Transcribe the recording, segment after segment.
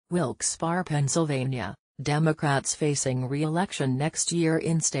Wilkes-Barre, Pennsylvania. Democrats facing re-election next year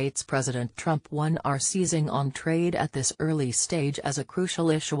in states President Trump won are seizing on trade at this early stage as a crucial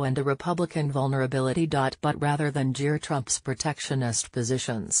issue and a Republican vulnerability. But rather than jeer Trump's protectionist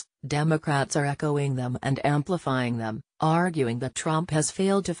positions, Democrats are echoing them and amplifying them, arguing that Trump has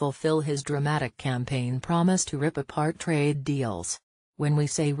failed to fulfill his dramatic campaign promise to rip apart trade deals. When we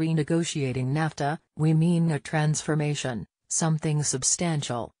say renegotiating NAFTA, we mean a transformation, something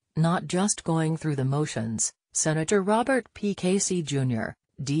substantial, not just going through the motions, Senator Robert P. Casey Jr.,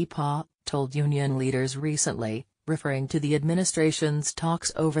 DPA, told union leaders recently, referring to the administration's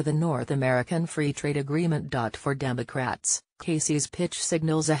talks over the North American Free Trade Agreement. For Democrats, Casey's pitch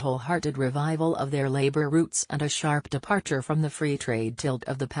signals a wholehearted revival of their labor roots and a sharp departure from the free trade tilt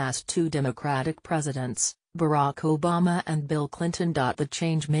of the past two Democratic presidents, Barack Obama and Bill Clinton. The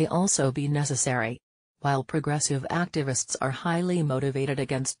change may also be necessary. While progressive activists are highly motivated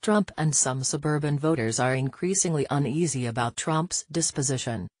against Trump and some suburban voters are increasingly uneasy about Trump's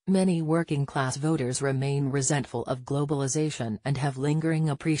disposition, many working-class voters remain resentful of globalization and have lingering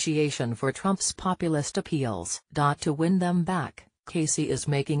appreciation for Trump's populist appeals. To win them back, Casey is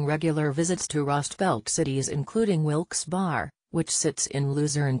making regular visits to Rust Belt cities including Wilkes-Barre, which sits in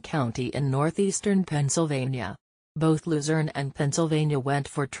Luzerne County in northeastern Pennsylvania. Both Luzerne and Pennsylvania went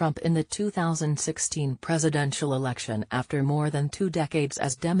for Trump in the 2016 presidential election after more than 2 decades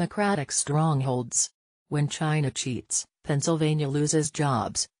as Democratic strongholds. When China cheats, Pennsylvania loses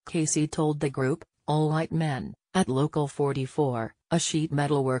jobs, Casey told the group, All White Men, at Local 44, a sheet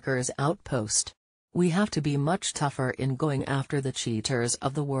metal workers' outpost. We have to be much tougher in going after the cheaters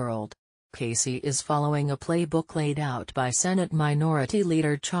of the world. Casey is following a playbook laid out by Senate Minority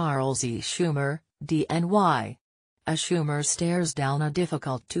Leader Charles E. Schumer, DNY. As Schumer stares down a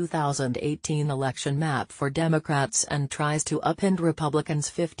difficult 2018 election map for Democrats and tries to upend Republicans'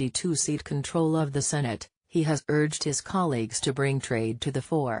 52-seat control of the Senate, he has urged his colleagues to bring trade to the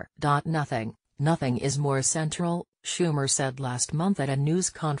fore. Nothing is more central, Schumer said last month at a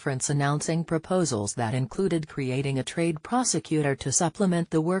news conference announcing proposals that included creating a trade prosecutor to supplement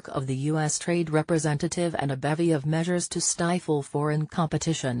the work of the U.S. Trade Representative and a bevy of measures to stifle foreign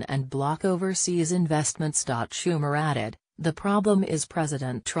competition and block overseas investments. Schumer added, The problem is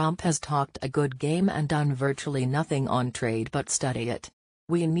President Trump has talked a good game and done virtually nothing on trade but study it.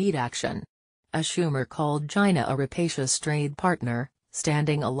 We need action. As Schumer called China a rapacious trade partner,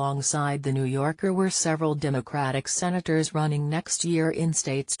 standing alongside The New Yorker were several Democratic senators running next year in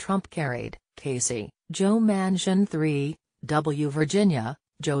states Trump carried, Casey, Joe Manchin III, W. Virginia,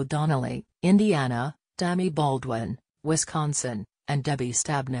 Joe Donnelly, Indiana, Tammy Baldwin, Wisconsin, and Debbie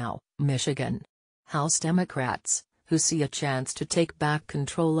Stabenow, Michigan. House Democrats, who see a chance to take back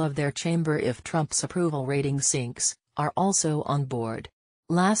control of their chamber if Trump's approval rating sinks, are also on board.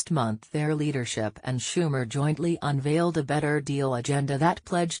 Last month their leadership and Schumer jointly unveiled a better deal agenda that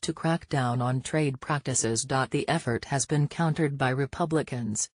pledged to crack down on trade practices. The effort has been countered by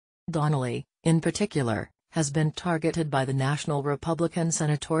Republicans. Donnelly, in particular, has been targeted by the National Republican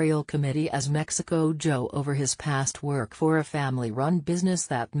Senatorial Committee as Mexico Joe over his past work for a family-run business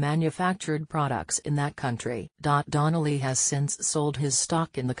that manufactured products in that country. Donnelly has since sold his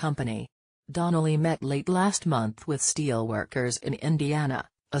stock in the company. Donnelly met late last month with steelworkers in Indiana,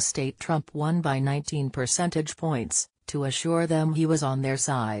 a state Trump won by 19 percentage points, to assure them he was on their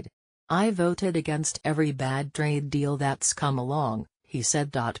side. I voted against every bad trade deal that's come along, he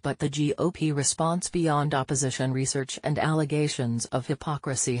said. But the GOP response beyond opposition research and allegations of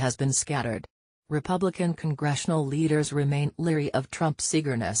hypocrisy has been scattered. Republican congressional leaders remain leery of Trump's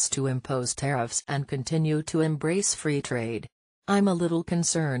eagerness to impose tariffs and continue to embrace free trade. I'm a little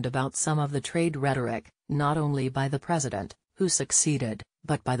concerned about some of the trade rhetoric, not only by the president, who succeeded,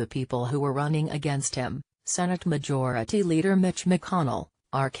 but by the people who were running against him, Senate Majority Leader Mitch McConnell,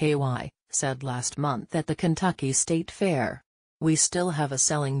 RKY, said last month at the Kentucky State Fair. We still have a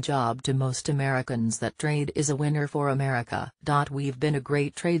selling job to most Americans that trade is a winner for America. We've been a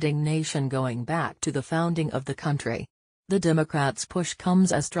great trading nation going back to the founding of the country. The Democrats' push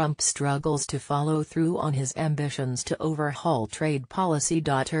comes as Trump struggles to follow through on his ambitions to overhaul trade policy.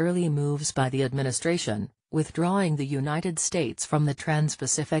 Early moves by the administration, withdrawing the United States from the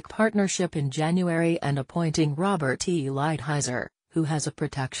Trans-Pacific Partnership in January and appointing Robert E. Lighthizer, who has a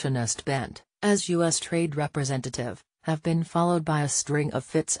protectionist bent, as U.S. Trade Representative, have been followed by a string of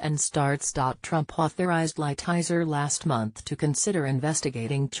fits and starts. Trump authorized Lighthizer last month to consider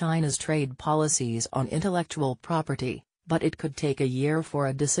investigating China's trade policies on intellectual property, but it could take a year for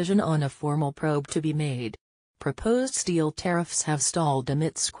a decision on a formal probe to be made. Proposed steel tariffs have stalled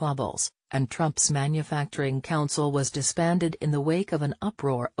amid squabbles, and Trump's Manufacturing Council was disbanded in the wake of an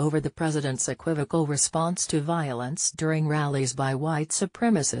uproar over the president's equivocal response to violence during rallies by white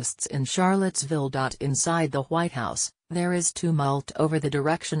supremacists in Charlottesville. Inside the White House, there is tumult over the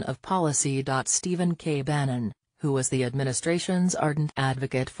direction of policy. Stephen K. Bannon, who was the administration's ardent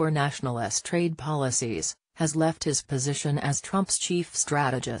advocate for nationalist trade policies, has left his position as Trump's chief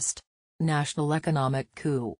strategist. National economic coup.